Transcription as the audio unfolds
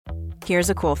Here's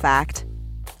a cool fact.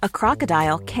 A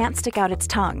crocodile can't stick out its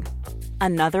tongue.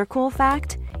 Another cool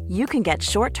fact, you can get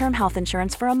short-term health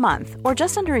insurance for a month or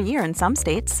just under a year in some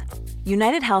states.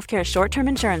 United Healthcare short-term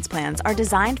insurance plans are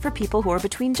designed for people who are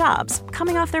between jobs,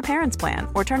 coming off their parents' plan,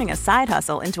 or turning a side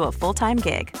hustle into a full-time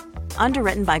gig.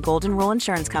 Underwritten by Golden Rule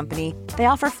Insurance Company, they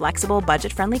offer flexible,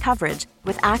 budget-friendly coverage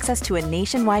with access to a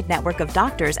nationwide network of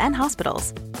doctors and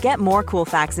hospitals. Get more cool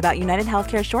facts about United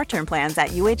Healthcare short-term plans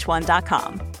at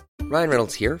uh1.com. Ryan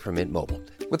Reynolds here from Mint Mobile.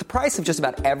 With the price of just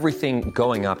about everything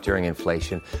going up during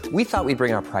inflation, we thought we'd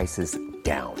bring our prices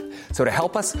down. So to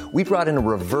help us, we brought in a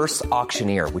reverse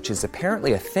auctioneer, which is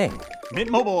apparently a thing. Mint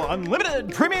Mobile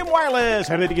Unlimited Premium Wireless.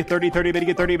 How to get 30, 30, bit to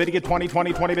get 30, bit to get 20,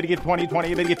 20, 20, bit to get 20,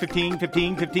 20, bit to get 15,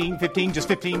 15, 15, 15, just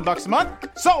 $15 a month?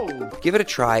 Sold! Give it a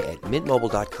try at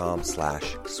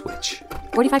mintmobile.com/switch.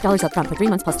 $45 up front for 3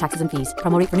 months plus taxes and fees.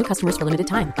 Promo rate for new customers for limited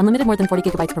time. Unlimited more than 40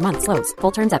 gigabytes per month. Slows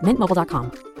full terms at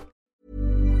mintmobile.com.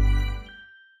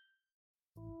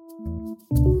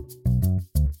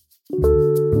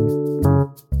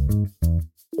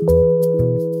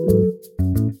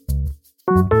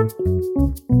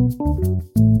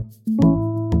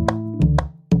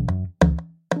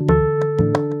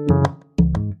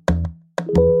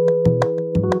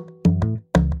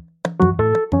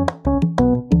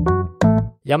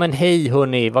 Ja men hej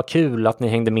hörni, vad kul att ni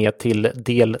hängde med till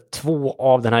del 2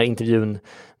 av den här intervjun.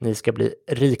 Ni ska bli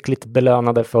rikligt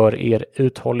belönade för er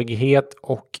uthållighet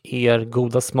och er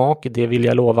goda smak, det vill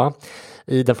jag lova.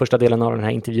 I den första delen av den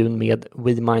här intervjun med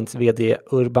WeMinds vd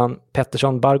Urban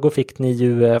Pettersson Bargo fick ni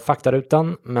ju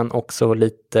faktarutan, men också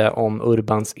lite om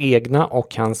Urbans egna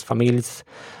och hans familjs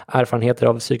erfarenheter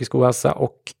av psykisk ohälsa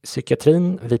och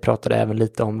psykiatrin. Vi pratade även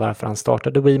lite om varför han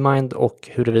startade WeMind och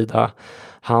huruvida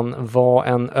han var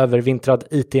en övervintrad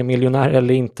IT-miljonär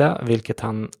eller inte, vilket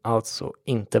han alltså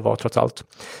inte var trots allt.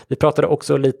 Vi pratade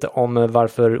också lite om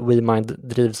varför WeMind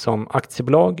drivs som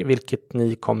aktiebolag, vilket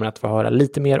ni kommer att få höra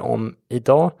lite mer om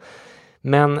idag.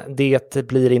 Men det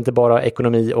blir inte bara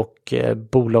ekonomi och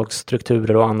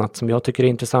bolagsstrukturer och annat som jag tycker är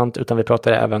intressant, utan vi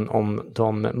pratar även om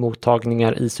de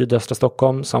mottagningar i sydöstra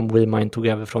Stockholm som WeMind tog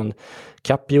över från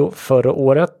Capio förra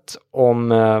året, om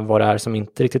vad det är som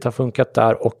inte riktigt har funkat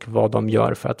där och vad de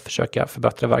gör för att försöka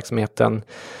förbättra verksamheten.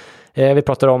 Vi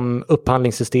pratar om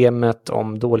upphandlingssystemet,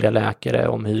 om dåliga läkare,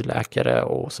 om hyrläkare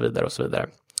och så vidare och så vidare.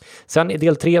 Sen i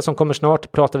del 3 som kommer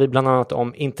snart pratar vi bland annat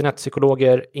om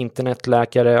internetpsykologer,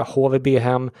 internetläkare,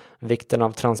 HVB-hem, vikten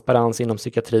av transparens inom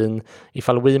psykiatrin,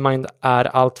 ifall WeMind är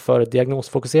allt för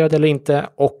diagnosfokuserad eller inte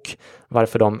och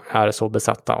varför de är så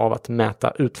besatta av att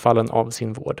mäta utfallen av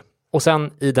sin vård. Och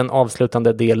sen i den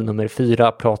avslutande del nummer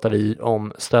 4 pratar vi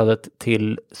om stödet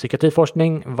till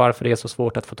psykiatriforskning, varför det är så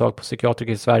svårt att få tag på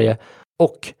psykiatriker i Sverige,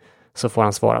 och så får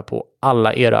han svara på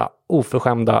alla era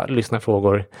oförskämda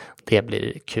lyssnarfrågor. Det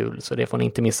blir kul, så det får ni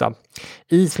inte missa.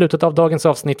 I slutet av dagens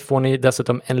avsnitt får ni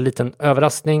dessutom en liten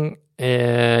överraskning.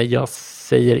 Jag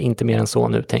säger inte mer än så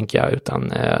nu, tänker jag,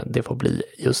 utan det får bli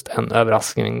just en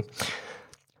överraskning.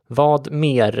 Vad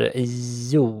mer?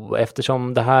 Jo,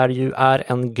 eftersom det här ju är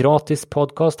en gratis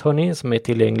podcast, hörni, som är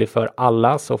tillgänglig för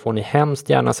alla, så får ni hemskt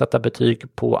gärna sätta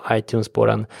betyg på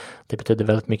iTunes-spåren. Det betyder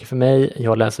väldigt mycket för mig.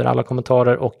 Jag läser alla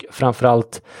kommentarer och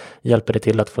framförallt hjälper det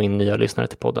till att få in nya lyssnare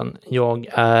till podden. Jag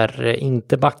är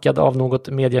inte backad av något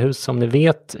mediehus som ni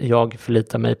vet. Jag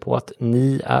förlitar mig på att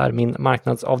ni är min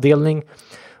marknadsavdelning.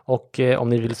 Och om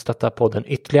ni vill stötta podden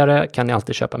ytterligare kan ni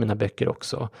alltid köpa mina böcker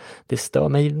också. Det stör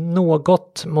mig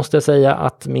något, måste jag säga,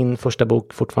 att min första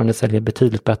bok fortfarande säljer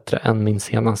betydligt bättre än min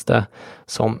senaste,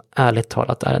 som ärligt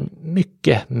talat är en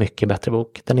mycket, mycket bättre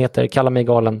bok. Den heter Kalla mig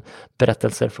galen,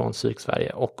 berättelser från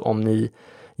Psyk-Sverige. Och om ni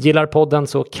gillar podden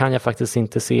så kan jag faktiskt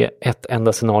inte se ett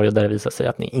enda scenario där det visar sig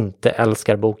att ni inte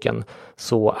älskar boken.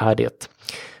 Så är det.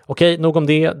 Okej, nog om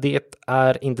det. Det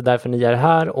är inte därför ni är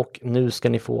här, och nu ska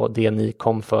ni få det ni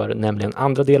kom för, nämligen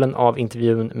andra delen av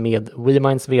intervjun med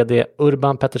WeMinds vd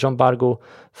Urban Pettersson Bargo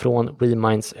från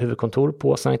WeMinds huvudkontor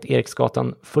på Sankt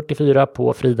Eriksgatan 44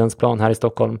 på Fridhemsplan här i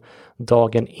Stockholm,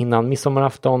 dagen innan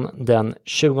midsommarafton den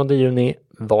 20 juni.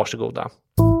 Varsågoda.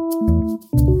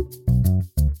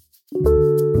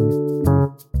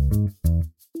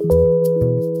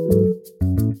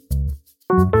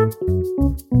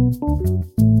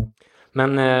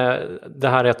 Men det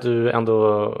här är att du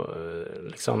ändå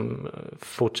liksom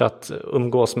fortsatt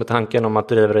umgås med tanken om att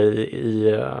driva dig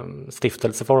i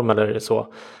stiftelseform eller så.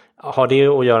 Har det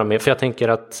att göra med, för jag tänker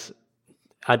att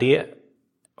är det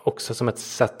också som ett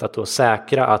sätt att då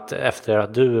säkra att efter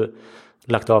att du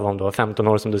lagt av om då 15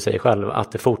 år som du säger själv,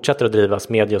 att det fortsätter att drivas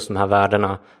med just de här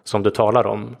värdena som du talar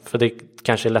om? För det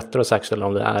kanske är lättare att säkerställa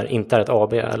om det inte är ett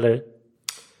AB, eller?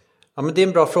 Ja, men det är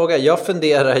en bra fråga. Jag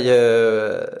funderar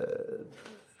ju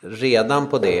redan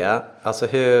på det. Alltså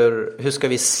hur ska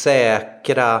vi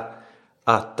säkra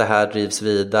att det här drivs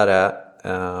vidare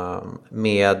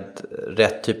med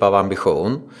rätt typ av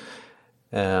ambition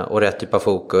och rätt typ av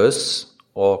fokus.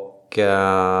 Och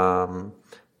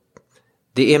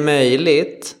det är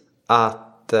möjligt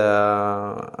att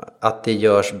det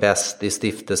görs bäst i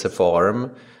stiftelseform.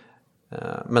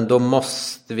 Men då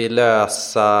måste vi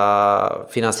lösa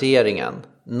finansieringen.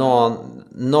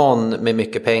 Någon med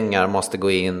mycket pengar måste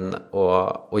gå in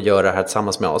och göra det här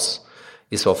tillsammans med oss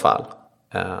i så fall.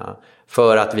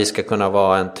 För att vi ska kunna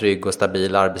vara en trygg och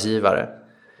stabil arbetsgivare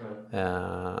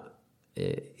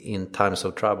in times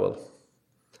of trouble.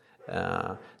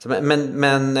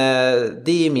 Men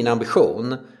det är min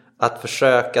ambition att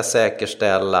försöka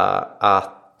säkerställa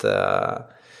att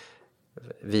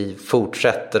vi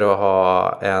fortsätter att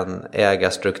ha en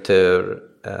ägarstruktur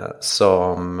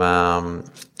som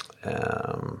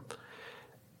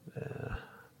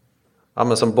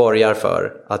borgar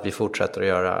för att vi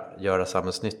fortsätter att göra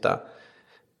samhällsnytta.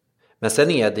 Men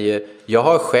sen är det ju, jag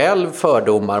har själv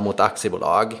fördomar mot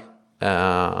aktiebolag.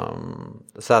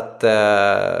 Så att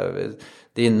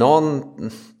det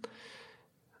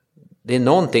är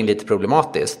någonting lite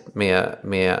problematiskt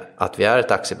med att vi är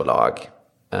ett aktiebolag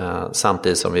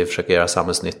samtidigt som vi försöker göra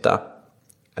samhällsnytta.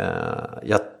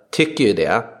 Jag tycker ju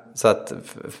det. Så att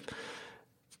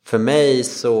för mig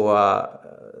så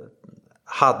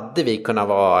hade vi kunnat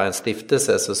vara en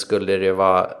stiftelse så skulle det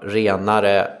vara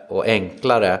renare och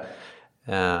enklare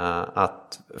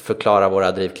att förklara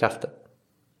våra drivkrafter.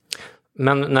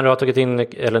 Men när ni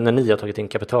har tagit in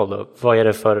kapital då, vad är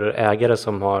det för ägare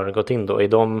som har gått in då?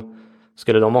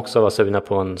 Skulle de också vara sugna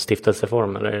på en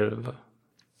stiftelseform eller?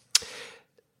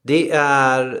 Det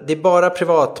är bara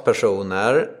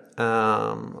privatpersoner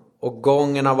och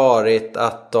gången har varit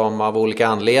att de av olika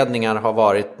anledningar har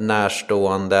varit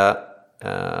närstående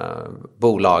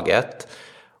bolaget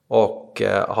och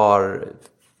har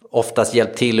oftast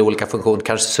hjälpt till i olika funktioner,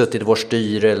 kanske suttit i vår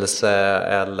styrelse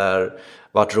eller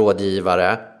varit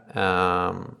rådgivare.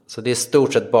 Så det är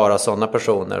stort sett bara sådana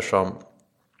personer som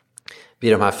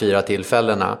vid de här 4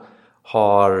 tillfällena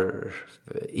har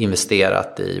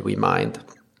investerat i WeMind.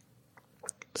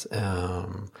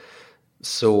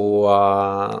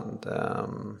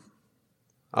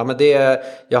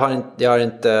 Jag har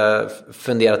inte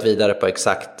funderat vidare på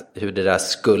exakt hur det där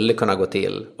skulle kunna gå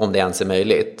till, om det ens är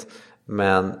möjligt.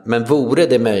 Men vore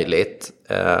det möjligt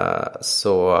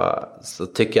så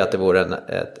tycker jag att det vore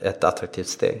ett attraktivt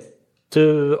steg.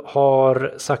 Du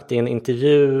har sagt i en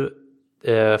intervju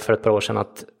för ett par år sedan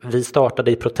att vi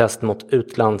startade i protest mot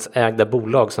utlandsägda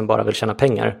bolag som bara vill tjäna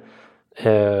pengar.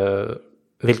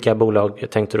 Vilka bolag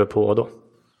tänkte du på då?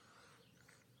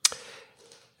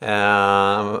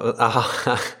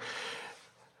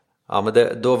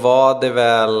 Då var det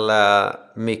väl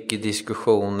mycket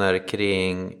diskussioner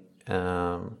kring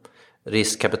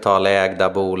riskkapitalägda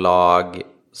bolag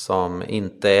som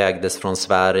inte ägdes från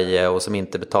Sverige och som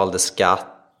inte betalade skatt.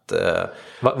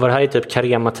 Var det här i typ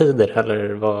Carema-tider eller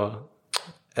vad?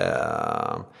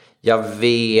 Jag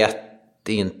vet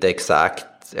inte exakt.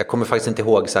 Jag kommer faktiskt inte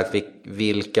ihåg exakt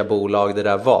vilka bolag det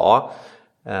där var.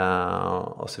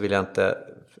 Och så vill jag inte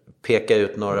peka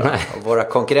ut några av våra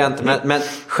konkurrenter. Men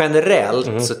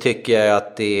generellt så tycker jag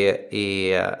att det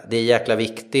är jäkla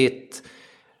viktigt.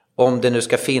 Om det nu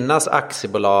ska finnas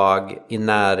aktiebolag i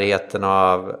närheten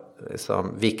av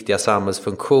liksom, viktiga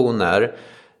samhällsfunktioner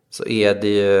så är det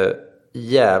ju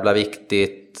jävla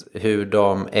viktigt hur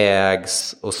de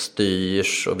ägs och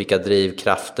styrs och vilka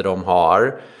drivkrafter de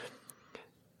har.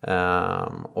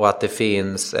 Och att det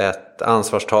finns ett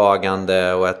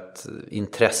ansvarstagande och ett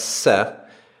intresse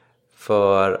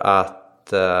för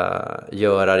att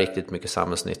göra riktigt mycket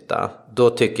samhällsnytta. Då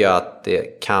tycker jag att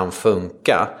det kan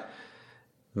funka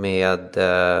med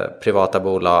privata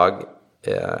bolag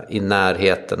i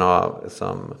närheten av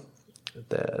liksom,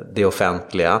 det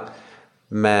offentliga.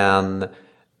 Men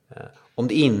om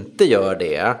det inte gör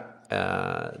det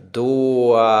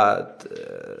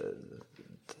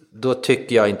då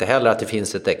tycker jag inte heller att det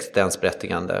finns ett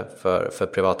existensberättigande för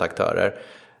privata aktörer.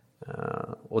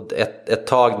 Och ett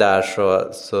tag där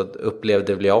så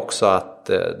upplevde jag också att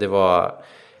det var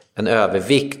en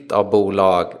övervikt av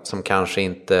bolag som kanske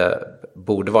inte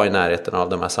borde vara i närheten av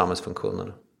de här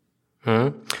samhällsfunktionerna.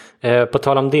 På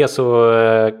tal om det så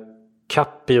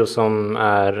Capio som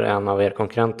är en av er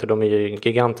konkurrenter, de är ju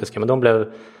gigantiska, men de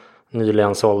blev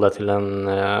nyligen sålda till en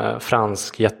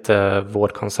fransk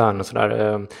jättevårdkoncern och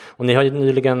sådär. Och ni har ju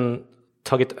nyligen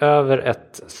tagit över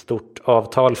ett stort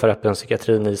avtal för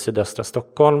öppenpsykiatrin i sydöstra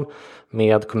Stockholm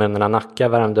med kommunerna Nacka,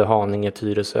 Värmdö, Haninge,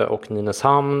 Tyresö och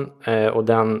Nynäshamn. Och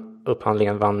den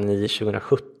upphandlingen vann ni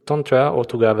 2017 tror jag och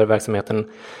tog över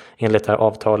verksamheten enligt det här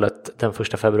avtalet den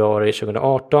 1 februari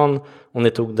 2018. Och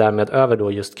ni tog därmed över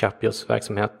då just Capios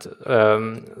verksamhet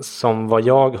som vad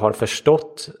jag har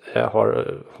förstått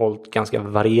har hållit ganska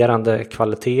varierande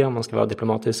kvalitet om man ska vara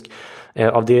diplomatisk.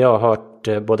 Av det jag har hört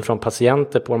både från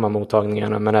patienter på de här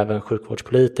mottagningarna men även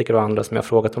sjukvårdspolitiker och andra som jag har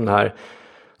frågat om det här,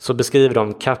 så beskriver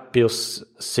de Capios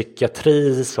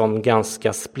psykiatri som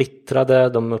ganska splittrade.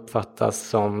 De uppfattas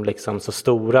som liksom så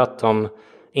stora att de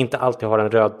inte alltid har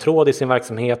en röd tråd i sin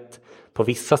verksamhet. På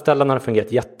vissa ställen har det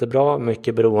fungerat jättebra,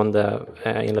 mycket beroende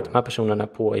enligt de här personerna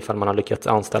på ifall man har lyckats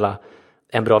anställa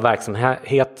en bra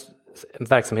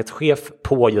verksamhetschef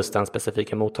på just den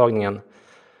specifika mottagningen.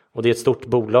 Och det är ett stort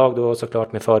bolag då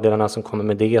såklart med fördelarna som kommer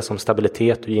med det som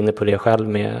stabilitet. Du är inne på det själv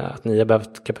med att ni har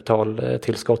behövt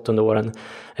kapitaltillskott under åren.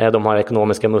 De har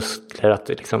ekonomiska muskler att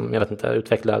liksom, jag vet inte,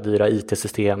 utveckla dyra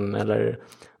IT-system eller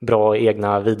bra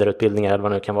egna vidareutbildningar eller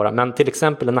vad det nu kan vara. Men till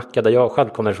exempel i Nacka där jag själv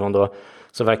kommer ifrån då,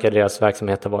 så verkar deras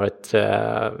verksamhet ha varit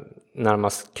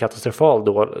närmast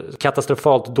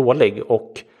katastrofalt dålig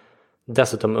och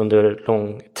dessutom under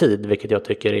lång tid, vilket jag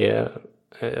tycker är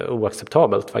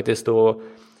oacceptabelt faktiskt. Och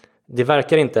det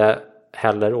verkar inte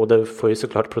heller, och det får ju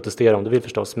såklart protestera om du vill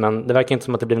förstås, men det verkar inte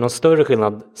som att det blir någon större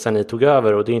skillnad sen ni tog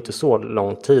över och det är inte så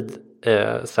lång tid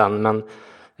sen. Men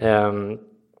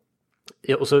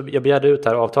och så jag begärde ut det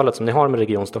här avtalet som ni har med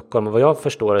Region Stockholm och vad jag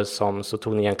förstår det som så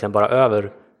tog ni egentligen bara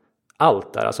över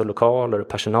allt där, alltså lokaler,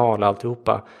 personal och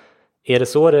alltihopa. Är det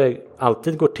så det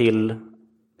alltid går till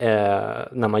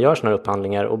när man gör sådana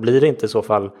upphandlingar och blir det inte i så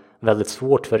fall väldigt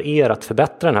svårt för er att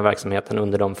förbättra den här verksamheten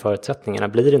under de förutsättningarna?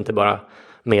 Blir det inte bara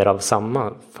mer av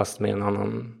samma fast med en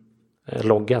annan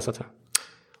logga så att säga?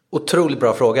 Otroligt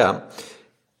bra fråga.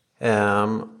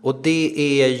 Och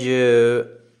det är ju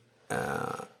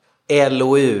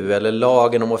LOU eller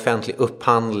lagen om offentlig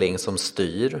upphandling som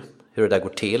styr hur det där går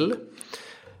till.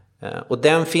 Och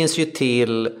den finns ju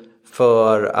till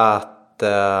för att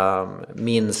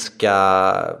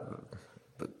minska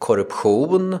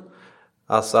korruption.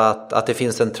 Alltså att det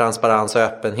finns en transparens och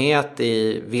öppenhet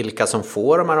i vilka som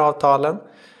får de här avtalen.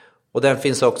 Och den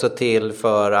finns också till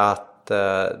för att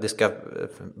det ska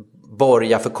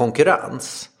borga för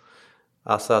konkurrens.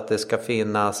 Alltså att det ska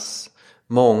finnas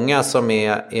många som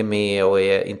är med och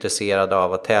är intresserade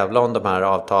av att tävla om de här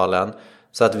avtalen.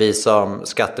 Så att vi som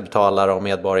skattebetalare och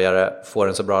medborgare får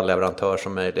en så bra leverantör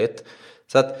som möjligt.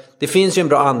 Så att det finns ju en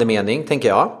bra andemening, tänker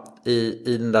jag,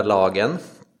 i den där lagen.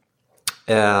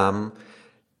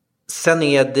 Sen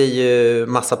är det ju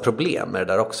massa problem med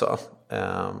det där också.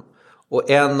 Och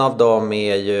en av dem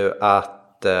är ju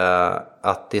att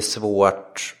det är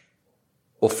svårt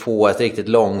att få ett riktigt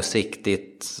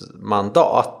långsiktigt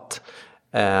mandat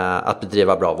att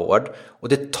bedriva bra vård. Och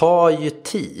det tar ju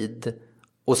tid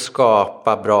att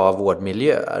skapa bra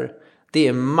vårdmiljöer. Det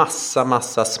är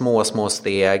massa små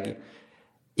steg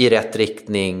i rätt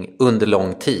riktning under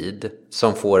lång tid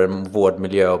som får en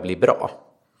vårdmiljö att bli bra.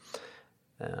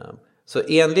 Så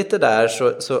enligt det där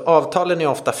så avtalen är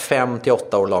ofta 5 till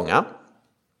 8 år långa.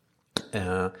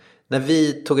 När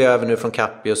vi tog över nu från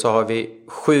Capio så har vi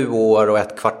 7 år och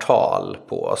 1 kvartal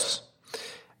på oss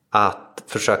att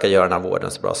försöka göra den här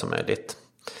vården så bra som möjligt.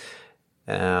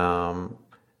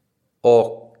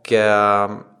 Och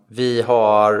vi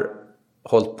har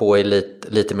hållit på i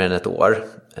lite mer än ett år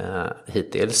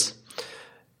hittills.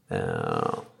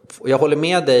 Jag håller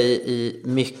med dig i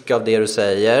mycket av det du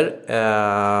säger.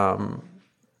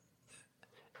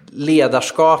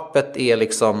 Ledarskapet är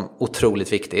liksom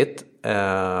otroligt viktigt.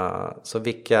 Så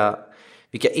vilka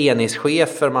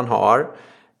enhetschefer man har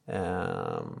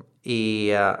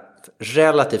är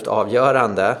relativt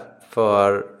avgörande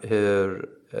för hur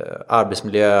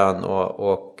arbetsmiljön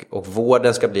och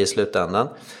vården ska bli i slutändan.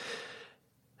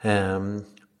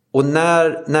 Och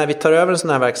när vi tar över en sån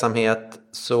här verksamhet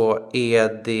så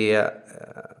är det,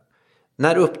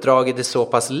 när uppdraget är så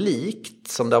pass likt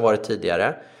som det har varit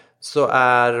tidigare, så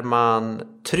är man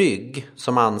trygg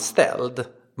som anställd.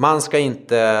 Man ska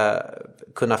inte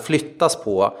kunna flyttas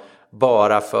på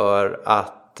bara för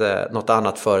att något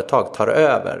annat företag tar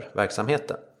över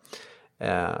verksamheten.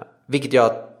 Vilket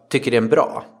jag tycker är en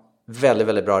väldigt,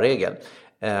 väldigt bra regel.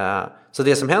 Så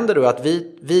det som händer då är att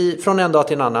vi från en dag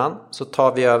till en annan så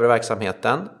tar vi över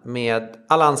verksamheten med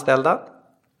alla anställda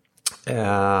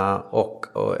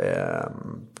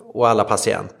och alla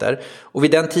patienter. Och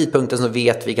vid den tidpunkten så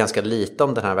vet vi ganska lite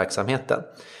om den här verksamheten.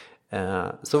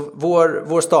 Så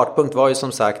vår startpunkt var ju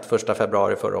som sagt 1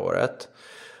 februari förra året.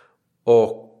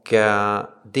 Och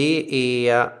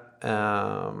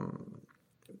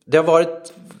det har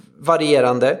varit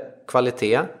varierande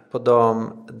kvalitet på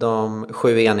de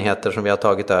 7 enheter som vi har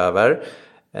tagit över.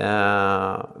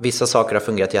 Vissa saker har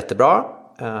fungerat jättebra.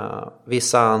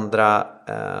 Vissa andra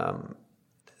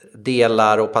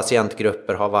delar och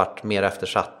patientgrupper har varit mer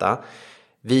eftersatta.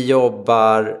 Vi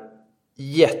jobbar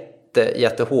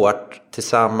jättehårt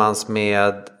tillsammans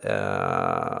med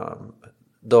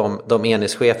de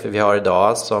enhetschefer vi har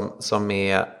idag som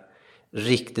är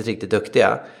riktigt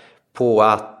duktiga på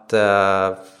att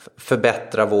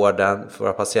förbättra vården för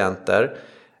våra patienter.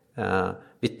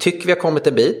 Vi tycker vi har kommit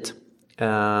en bit,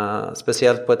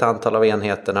 speciellt på ett antal av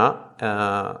enheterna,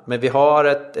 men vi har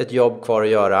ett jobb kvar att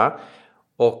göra,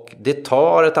 och det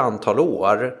tar ett antal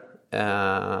år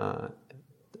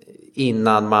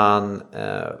innan man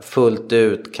fullt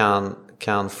ut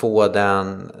kan få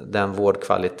den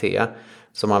vårdkvalitet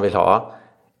som man vill ha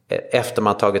efter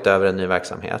man tagit över en ny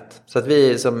verksamhet. Så att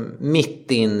vi är som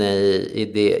mitt inne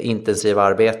i det intensiva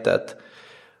arbetet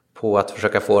på att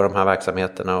försöka få de här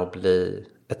verksamheterna att bli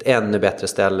ett ännu bättre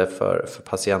ställe för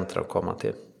patienter att komma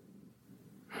till.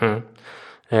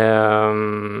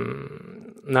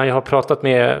 När jag har pratat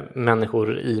med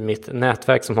människor i mitt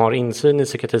nätverk som har insyn i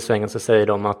psykiatrisvängen, så säger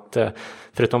de att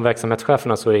förutom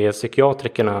verksamhetscheferna så är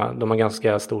psykiatrikerna, de har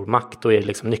ganska stor makt och är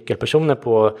liksom nyckelpersoner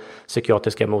på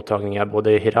psykiatriska mottagningar,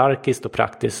 både hierarkiskt och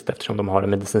praktiskt, eftersom de har det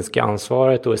medicinska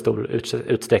ansvaret och i stor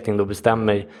utsträckning då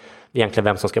bestämmer egentligen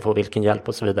vem som ska få vilken hjälp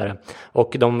och så vidare.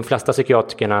 Och de flesta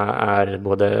psykiatrikerna är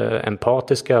både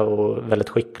empatiska och väldigt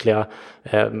skickliga.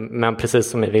 Men precis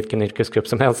som i vilken yrkesgrupp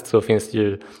som helst så finns det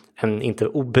ju en inte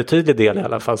obetydlig del i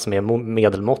alla fall som är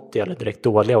medelmåttiga eller direkt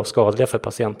dåliga och skadliga för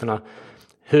patienterna.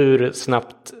 Hur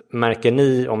snabbt märker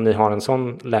ni om ni har en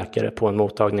sån läkare på en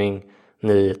mottagning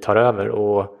ni tar över?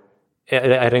 Och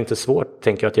är det inte svårt,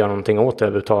 tänker jag, att göra någonting åt det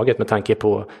överhuvudtaget med tanke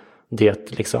på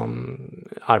det liksom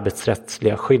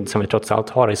arbetsrättsliga skydd som vi trots allt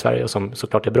har i Sverige och som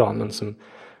såklart är bra, men som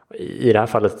i det här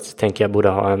fallet tänker jag borde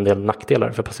ha en del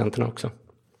nackdelar för patienterna också?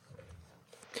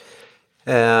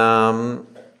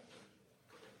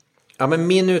 Ja, men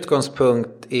min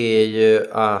utgångspunkt är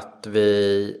ju att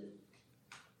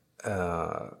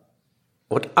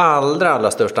vårt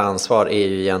allra största ansvar är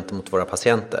ju gentemot våra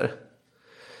patienter.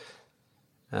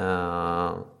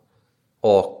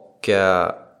 Och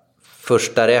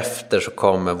först därefter så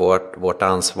kommer vårt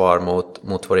ansvar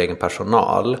mot vår egen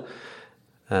personal.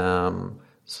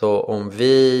 Så om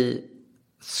vi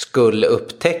skulle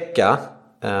upptäcka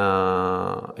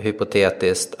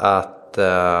hypotetiskt att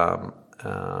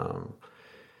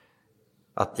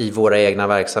i våra egna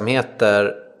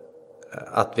verksamheter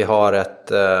att vi har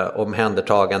ett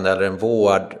omhändertagande eller en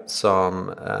vård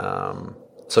som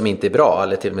inte är bra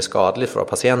eller till och med skadlig för våra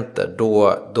patienter,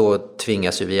 då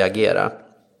tvingas ju vi agera.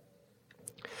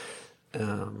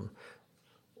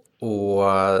 Och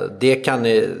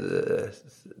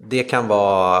det kan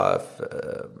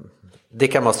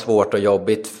vara svårt och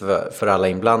jobbigt för alla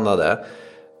inblandade,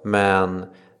 men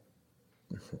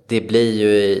det blir ju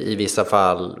i vissa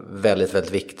fall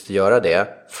väldigt viktigt att göra det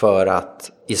för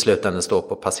att i slutändan stå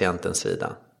på patientens sida.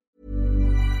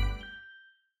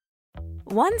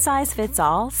 One size fits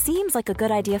all seems like a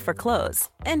good idea for clothes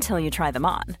until you try them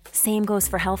on. Same goes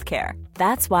for healthcare.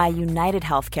 That's why United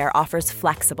Healthcare offers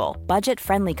flexible,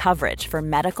 budget-friendly coverage for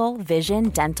medical,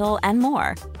 vision, dental, and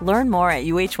more. Learn more at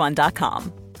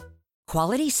uh1.com.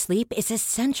 Quality sleep is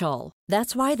essential.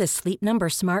 That's why the Sleep Number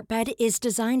Smart Bed is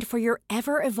designed for your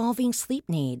ever-evolving sleep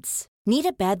needs. Need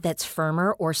a bed that's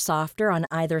firmer or softer on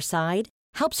either side?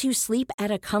 Helps you sleep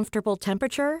at a comfortable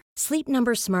temperature? Sleep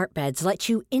Number Smart Beds let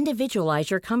you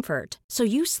individualize your comfort so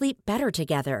you sleep better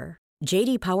together.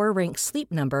 JD Power ranks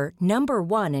Sleep Number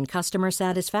 #1 in customer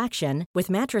satisfaction with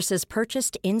mattresses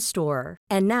purchased in-store.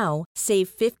 And now, save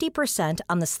 50%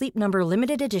 on the Sleep Number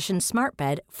Limited Edition Smart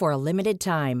Bed for a limited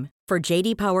time. For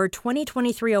JD Power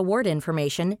 2023 award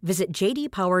information, visit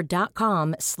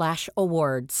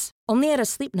jdpower.com/awards. Only at a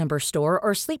Sleep Number store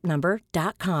or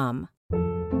sleepnumber.com.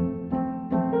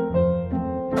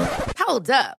 Hold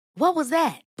up. What was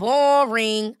that?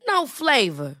 Boring. No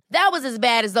flavor. That was as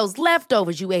bad as those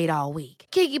leftovers you ate all week.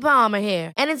 Keke Palmer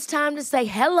here, and it's time to say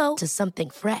hello to something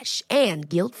fresh and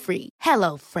guilt-free.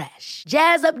 Hello Fresh.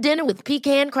 Jazz up dinner with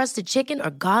pecan-crusted chicken or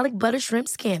garlic butter shrimp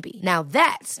scampi. Now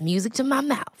that's music to my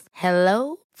mouth.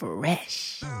 Hello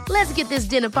Fresh. Let's get this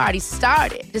dinner party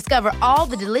started. Discover all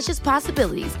the delicious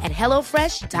possibilities at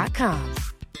hellofresh.com.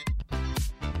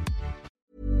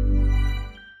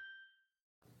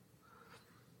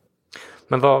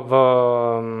 Men alltså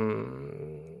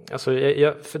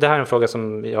för det här är en fråga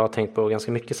som jag har tänkt på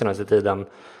ganska mycket senaste tiden.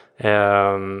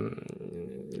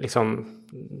 Liksom,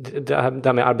 det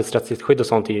här med arbetsrättsligt skydd och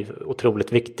sånt är ju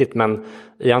otroligt viktigt, men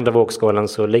i andra vågskålen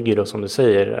så ligger ju då, som du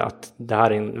säger, att det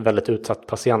här är en väldigt utsatt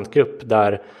patientgrupp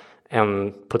där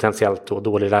en potentiellt då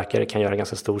dålig läkare kan göra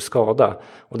ganska stor skada.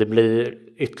 Och det blir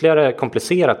ytterligare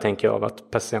komplicerat, tänker jag, av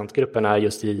att patientgruppen är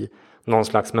just i någon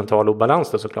slags mental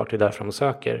obalans då, såklart. Det är därför de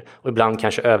söker. Och ibland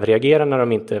kanske överreagerar när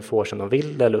de inte får som de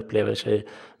vill eller upplever sig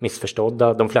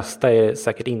missförstådda. De flesta är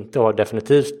säkert inte och har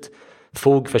definitivt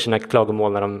fog för sina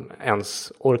klagomål när de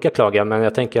ens orkar klaga. Men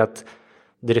jag tänker att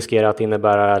det riskerar att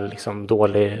innebära liksom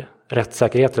dålig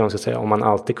rättssäkerhet, om man ska säga, om man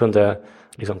alltid kunde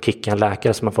liksom kicka en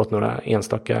läkare som har fått några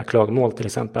enstaka klagomål till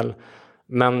exempel.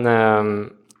 Men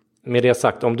med det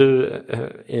sagt, om du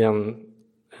i en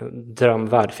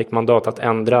drömvärld fick mandat att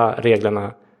ändra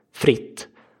reglerna fritt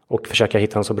och försöka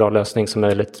hitta en så bra lösning som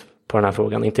möjligt på den här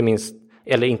frågan, inte minst,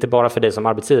 eller inte bara för dig som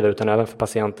arbetsgivare utan även för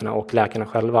patienterna och läkarna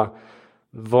själva,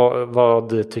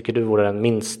 vad tycker du vore den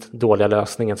minst dåliga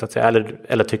lösningen, så att säga?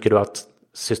 Eller tycker du att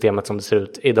systemet som det ser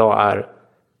ut idag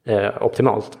är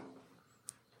optimalt?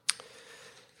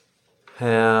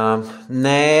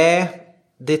 Nej,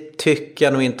 det tycker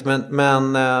jag nog inte.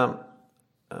 Men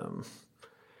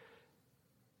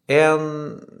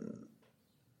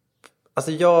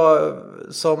alltså jag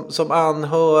som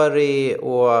anhörig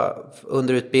och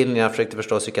under utbildningen försökte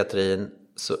förstå psykiatrin,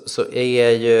 så är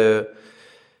ju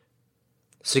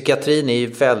psykiatrin är ju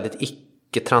väldigt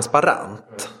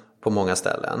icke-transparent på många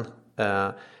ställen.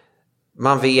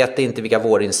 Man vet inte vilka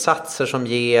vårdinsatser som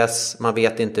ges, man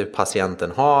vet inte hur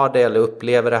patienten har det eller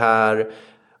upplever det här,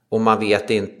 och man vet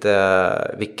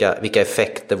inte vilka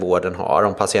effekter vården har,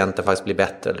 om patienten faktiskt blir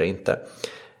bättre eller inte.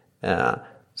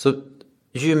 Så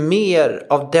ju mer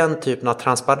av den typen av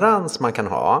transparens man kan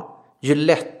ha, ju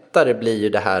lättare blir ju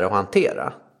det här att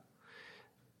hantera.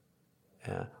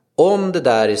 Om det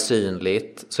där är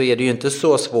synligt så är det ju inte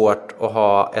så svårt att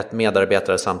ha ett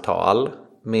medarbetarsamtal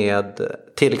med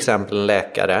till exempel en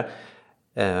läkare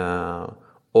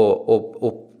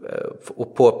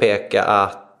och påpeka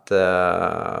att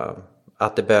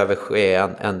det behöver ske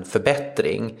en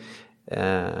förbättring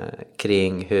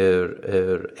kring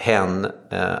hur hen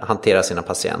hanterar sina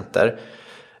patienter.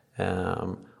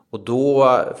 Och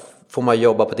då får man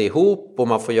jobba på det ihop och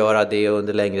man får göra det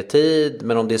under längre tid.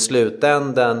 Men om det i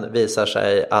slutändan visar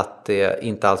sig att det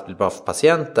inte alls blir bra för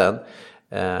patienten,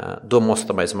 då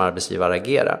måste man ju som arbetsgivare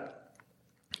agera.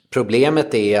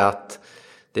 Problemet är att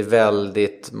i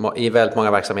väldigt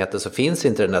många verksamheter så finns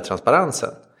inte den där transparensen.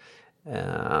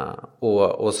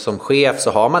 Och som chef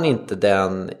så har man inte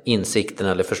den insikten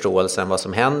eller förståelsen vad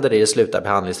som händer i det slutna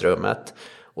behandlingsrummet.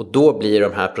 Och då blir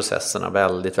de här processerna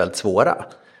väldigt, väldigt svåra.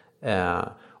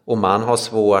 Och man har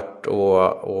svårt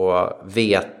att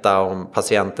veta om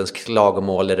patientens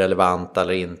klagomål är relevanta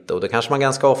eller inte. Och då kanske man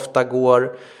ganska ofta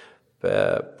går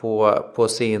på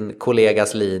sin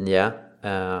kollegas linje.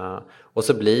 Och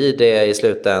så blir det i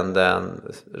slutändan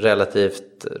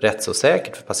relativt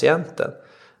rättsosäkert för patienten.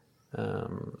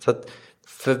 Så att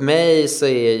för mig så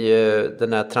är ju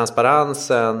den här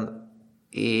transparensen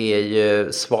är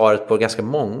ju svaret på ganska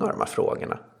många av de här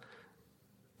frågorna.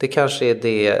 Det kanske är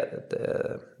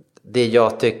det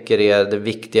jag tycker är det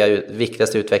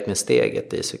viktigaste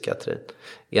utvecklingssteget i psykiatrin,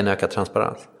 är en ökad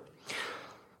transparens.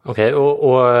 Okej,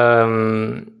 och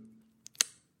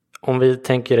om vi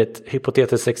tänker ett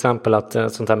hypotetiskt exempel att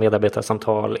ett sånt här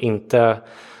medarbetarsamtal inte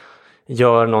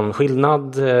gör någon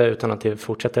skillnad utan att det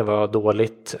fortsätter vara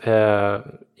dåligt.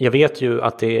 Jag vet ju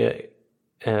att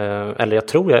eller jag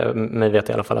tror mig vet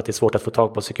i alla fall att det är svårt att få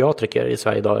tag på psykiatriker i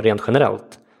Sverige idag rent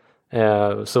generellt.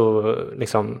 Så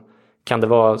liksom, kan det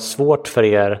vara svårt för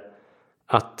er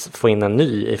att få in en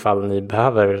ny ifall ni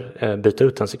behöver byta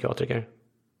ut en psykiatriker?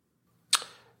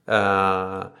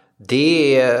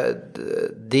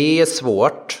 Det är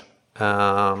svårt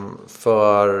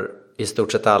för i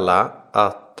stort sett alla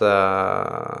att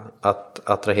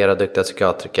attrahera duktiga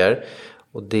psykiatriker,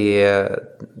 och det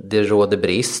råder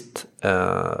brist.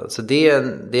 Så det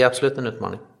är absolut en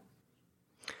utmaning.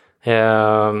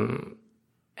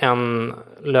 En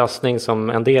lösning som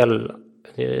en del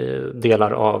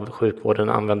delar av sjukvården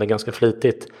använder ganska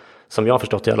flitigt, som jag har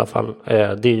förstått i alla fall,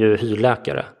 det är ju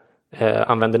hyrläkare.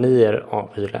 Använder ni er av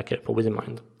hyrläkare på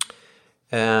WeMind?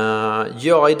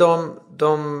 Ja, i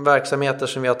de verksamheter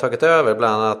som vi har tagit över,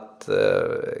 bland annat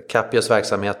Capios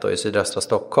verksamhet då i sydöstra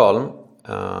Stockholm,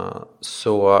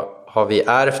 så har vi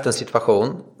ärvt en situation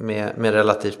med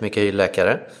relativt mycket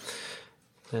hyrläkare.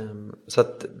 Så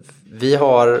att vi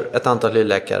har ett antal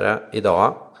hyrläkare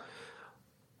idag,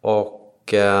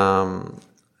 och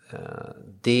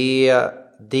det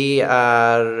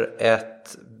är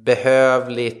ett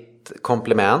behövligt viktigt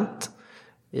komplement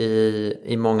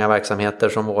i många verksamheter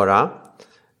som våra.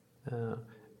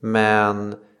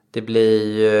 Men det blir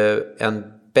ju en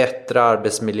bättre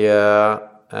arbetsmiljö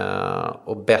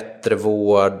och bättre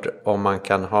vård om man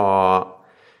kan ha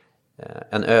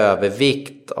en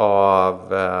övervikt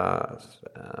av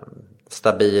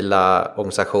stabila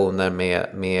organisationer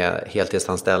med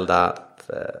heltidsanställda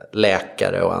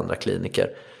läkare och andra kliniker.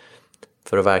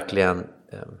 För att verkligen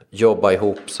jobba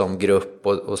ihop som grupp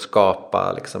och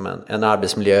skapa liksom en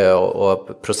arbetsmiljö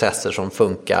och processer som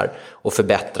funkar och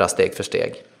förbättra steg för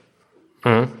steg.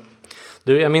 Mm.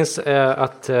 Du, jag minns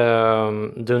att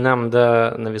du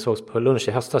nämnde när vi sågs på lunch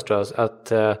i höstas, tror jag,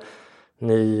 att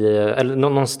ni, eller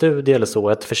någon studie eller så,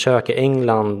 ett försök i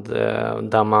England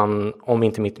där man, om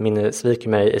inte mitt minne sviker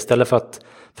mig, istället för att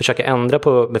försöka ändra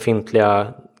på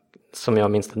befintliga, som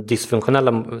jag minns,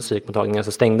 dysfunktionella psykmottagningar,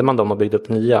 så stängde man dem och byggde upp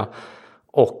nya,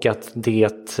 och att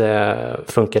det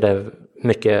funkade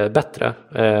mycket bättre.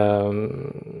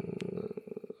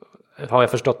 Har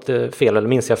jag förstått fel, eller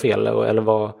minns jag fel, eller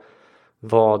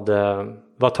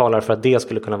vad talar för att det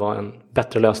skulle kunna vara en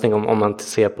bättre lösning om man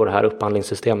ser på det här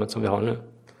upphandlingssystemet som vi har nu?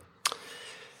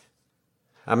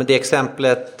 Ja, men det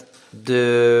exemplet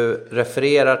du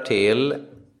refererar till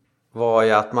var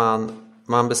ju att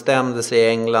man bestämde sig i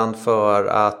England för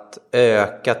att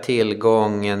öka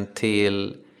tillgången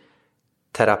till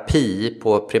terapi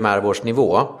på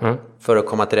primärvårdsnivå för att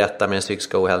komma till rätta med den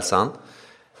psykiska ohälsan.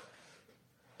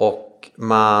 Och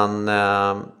man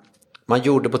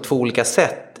gjorde på 2 olika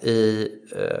sätt i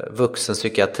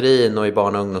vuxenpsykiatrin och i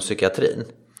barn- och ungdomspsykiatrin.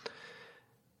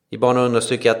 I barn- och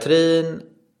ungdomspsykiatrin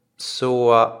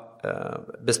så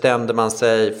bestämde man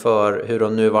sig för hur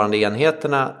de nuvarande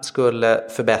enheterna skulle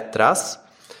förbättras.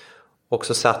 Och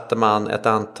så satte man ett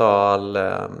antal,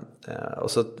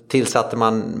 och så tillsatte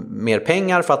man mer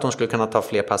pengar för att de skulle kunna ta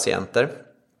fler patienter.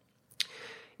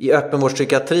 I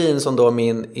öppenvårdspsykiatrin, som då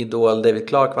min idol David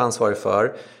Clark var ansvarig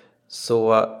för,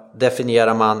 så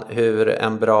definierar man hur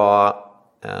en bra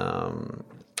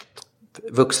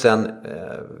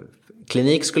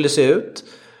vuxenklinik skulle se ut.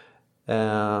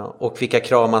 Och vilka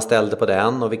krav man ställde på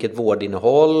den och vilket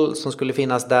vårdinnehåll som skulle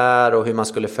finnas där och hur man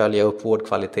skulle följa upp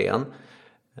vårdkvaliteten.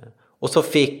 Och så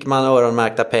fick man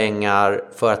öronmärkta pengar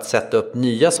för att sätta upp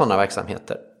nya sådana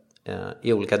verksamheter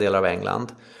i olika delar av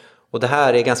England. Och det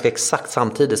här är ganska exakt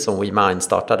samtidigt som WeMind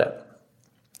startade.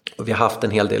 Och vi har haft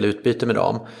en hel del utbyte med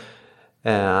dem.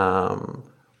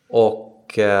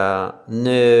 Och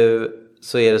nu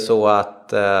så är det så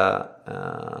att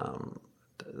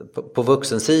på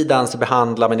vuxensidan så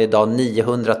behandlar man idag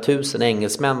 900 000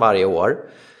 engelsmän varje år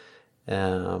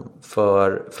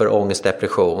för ångest och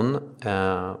depression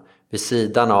vid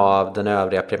sidan av den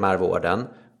övriga primärvården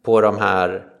på de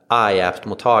här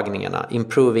IAPT-mottagningarna,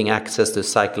 Improving Access to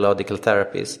Psychological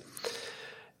Therapies,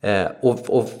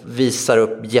 och visar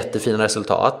upp jättefina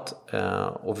resultat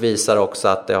och visar också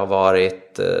att det har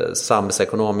varit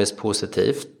samhällsekonomiskt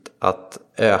positivt att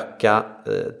öka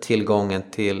tillgången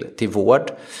till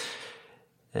vård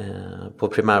på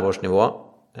primärvårdsnivå.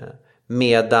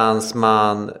 Medans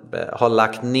man har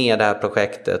lagt ner det här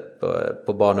projektet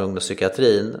på barn- och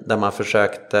ungdomspsykiatrin där man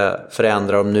försökte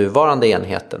förändra de nuvarande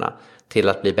enheterna till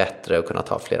att bli bättre och kunna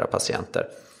ta flera patienter.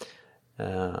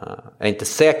 Jag är inte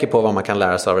säker på vad man kan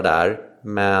lära sig av det där,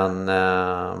 men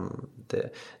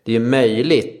det är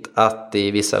möjligt att det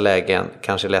i vissa lägen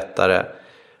kanske är lättare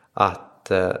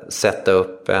att sätta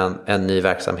upp en ny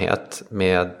verksamhet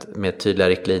med tydliga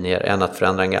riktlinjer än att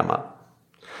förändra en gammal.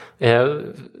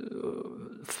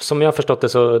 Som jag har förstått det,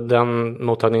 så den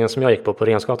mottagningen som jag gick på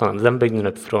Rensgatan, den byggde ni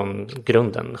upp från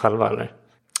grunden själva, eller?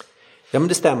 Ja, men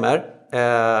det stämmer.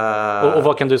 Och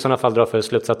vad kan du i sådana fall dra för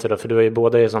slutsatser då? För du har ju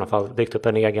både i sådana fall byggt upp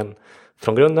en egen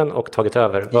från grunden och tagit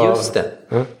över.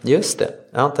 Just det.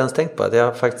 Jag har inte ens tänkt på det.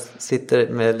 Jag faktiskt sitter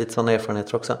med lite sådana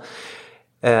erfarenheter också.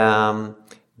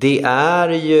 Det är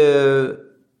ju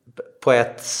på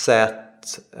ett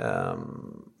sätt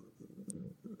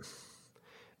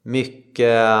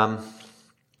mycket...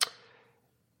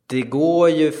 Det går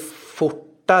ju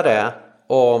fortare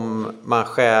om man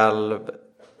själv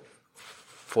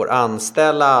får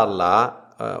anställa alla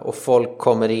och folk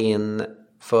kommer in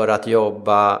för att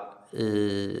jobba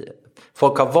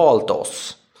folk har valt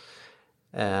oss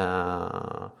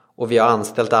och vi har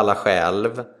anställt alla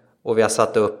själv och vi har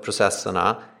satt upp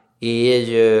processerna, är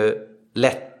ju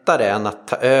lättare än att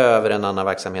ta över en annan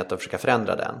verksamhet och försöka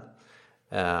förändra den.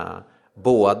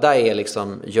 Båda är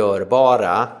liksom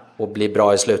görbara och blir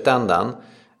bra i slutändan,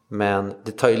 men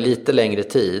det tar ju lite längre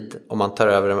tid om man tar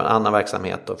över en annan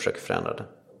verksamhet och försöker förändra det.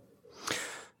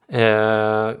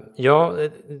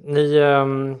 Ni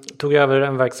tog över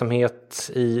en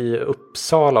verksamhet i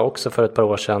Uppsala också för ett par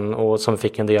år sedan och som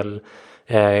fick en del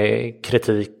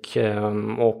kritik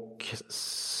och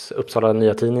Uppsala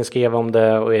Nya Tidning skrev om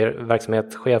det och er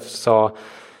verksamhetschef sa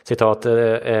citat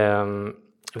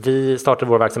vi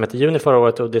startade vår verksamhet i juni förra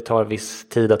året och det tar viss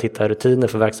tid att hitta rutiner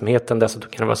för verksamheten. Dessutom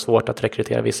kan det vara svårt att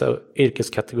rekrytera vissa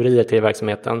yrkeskategorier till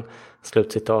verksamheten.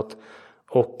 Slutcitat.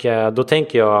 Och då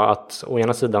tänker jag att å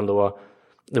ena sidan då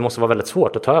det måste vara väldigt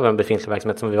svårt att ta över en befintlig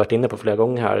verksamhet som vi varit inne på flera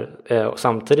gånger här. Och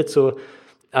samtidigt så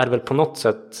är det väl på något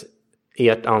sätt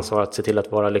ert ansvar att se till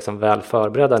att vara liksom väl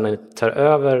förberedda när ni tar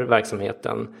över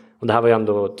verksamheten. Och det här var ju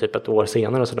ändå typ ett år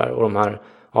senare och sådär. Och de här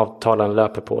avtalen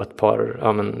löper på ett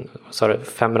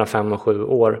par, 5 och 7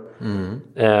 år.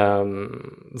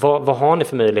 Vad har ni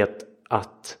för möjlighet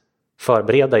att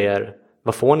förbereda er?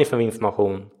 Vad får ni för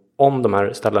information om de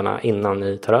här ställena innan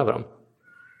ni tar över dem?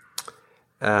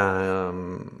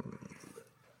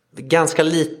 Ganska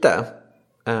lite.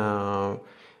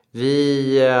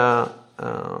 Vi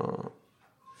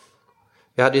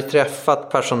hade ju träffat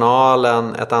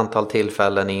personalen ett antal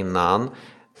tillfällen innan.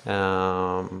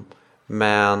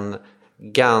 Men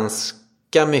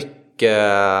ganska mycket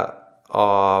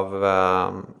av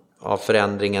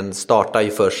förändringen startar ju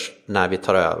först när vi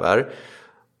tar över.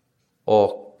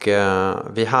 Och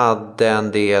vi hade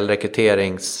en del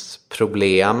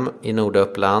rekryteringsproblem i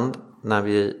Norduppland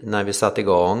när vi satte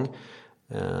igång.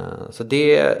 Så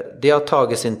det har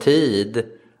tagit sin tid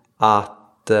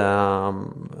att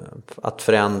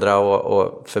förändra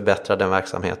och förbättra den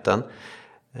verksamheten.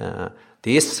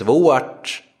 Det är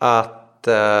svårt att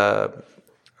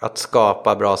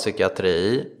skapa bra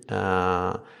psykiatri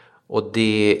och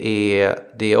det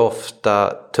är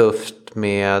ofta tufft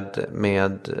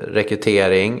med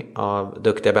rekrytering av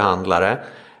duktiga behandlare.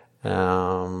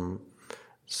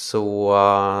 Så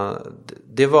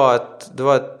det var ett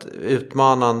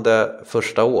utmanande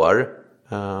första år,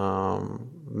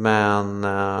 men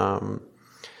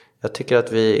jag tycker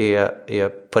att vi är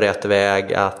på rätt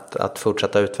väg att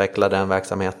fortsätta utveckla den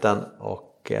verksamheten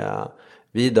och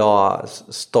vi är idag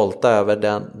stolta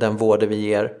över den vård vi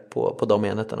ger på de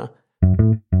enheterna.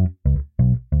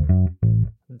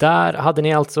 Där hade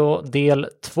ni alltså del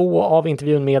 2 av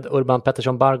intervjun med Urban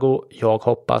Pettersson Bargo. Jag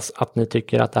hoppas att ni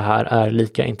tycker att det här är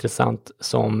lika intressant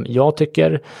som jag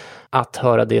tycker. Att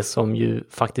höra det som ju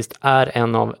faktiskt är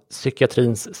en av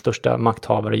psykiatrins största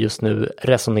makthavare just nu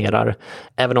resonerar.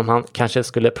 Även om han kanske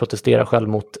skulle protestera själv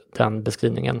mot den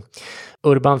beskrivningen.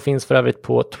 Urban finns för övrigt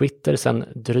på Twitter sedan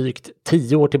drygt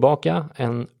 10 år tillbaka.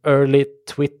 En early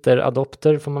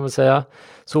Twitter-adopter får man väl säga.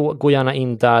 Så gå gärna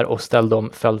in där och ställ de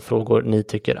följdfrågor ni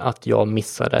tycker att jag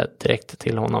missade direkt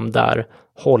till honom där.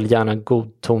 Håll gärna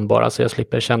god ton bara så jag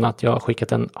slipper känna att jag har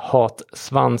skickat en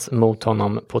hatsvans mot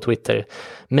honom på Twitter.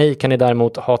 Mig kan ni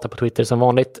däremot hata på Twitter som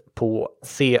vanligt på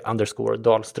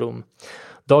C_Dahlström.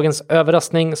 Dagens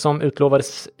överraskning som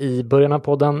utlovades i början av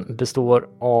podden består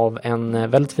av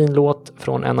en väldigt fin låt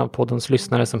från en av poddens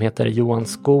lyssnare som heter Johan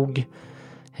Skog.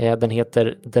 Den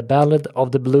heter The Ballad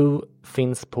of the Blue,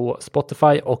 finns på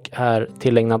Spotify och är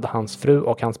tillägnad hans fru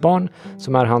och hans barn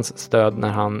som är hans stöd när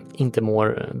han inte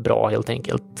mår bra helt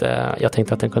enkelt. Jag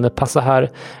tänkte att den kunde passa här,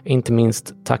 inte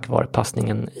minst tack vare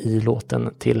passningen i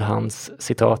låten till hans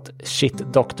citat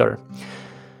Shit Doctor.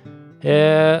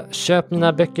 Köp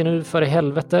mina böcker nu för i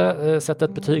helvete, sätt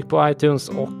ett betyg på iTunes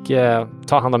och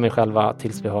ta hand om er själva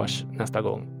tills vi hörs nästa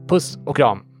gång. Puss och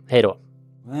kram, hej då!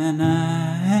 When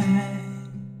I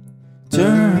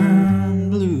turn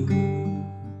blue,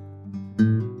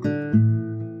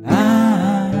 I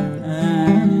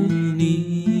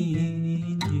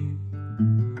need you.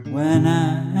 When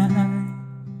I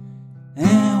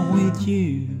am with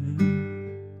you,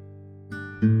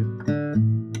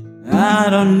 I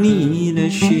don't need a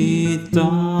shit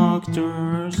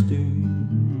doctor's do.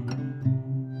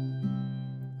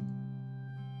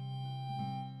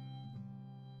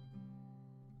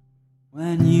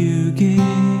 When you give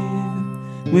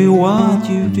me what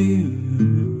you do,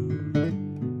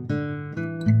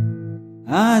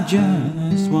 I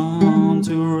just want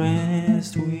to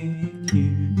rest with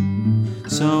you.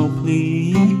 So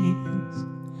please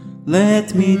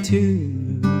let me to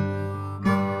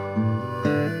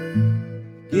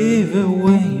give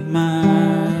away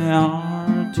my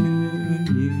heart to you.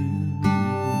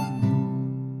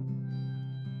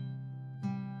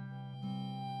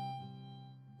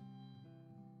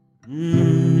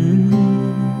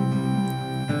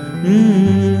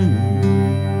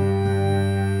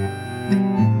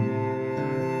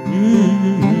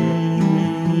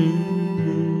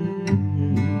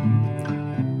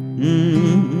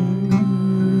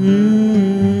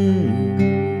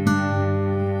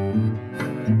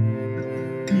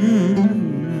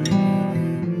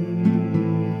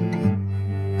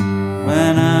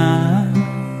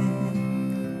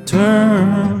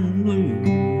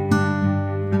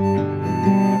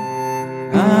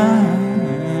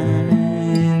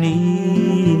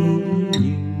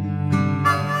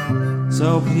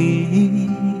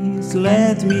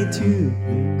 led me to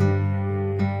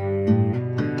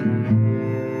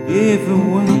give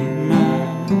away my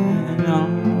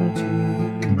heart to you.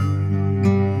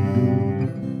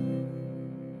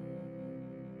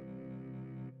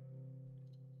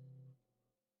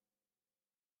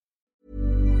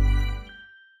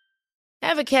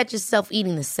 Ever catch yourself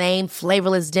eating the same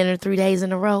flavorless dinner 3 days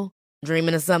in a row?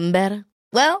 Dreaming of something better?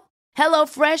 Well,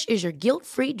 HelloFresh is your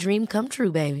guilt-free dream come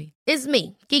true, baby. It's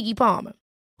me, Keke Palmer.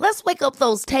 Let's wake up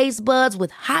those taste buds with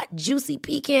hot, juicy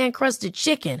pecan-crusted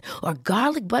chicken or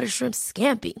garlic butter shrimp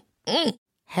scampi.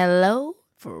 Hello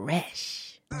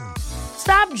Fresh.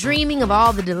 Stop dreaming of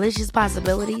all the delicious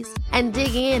possibilities and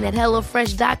dig in at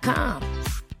HelloFresh.com.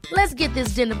 Let's get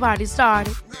this dinner party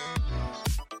started.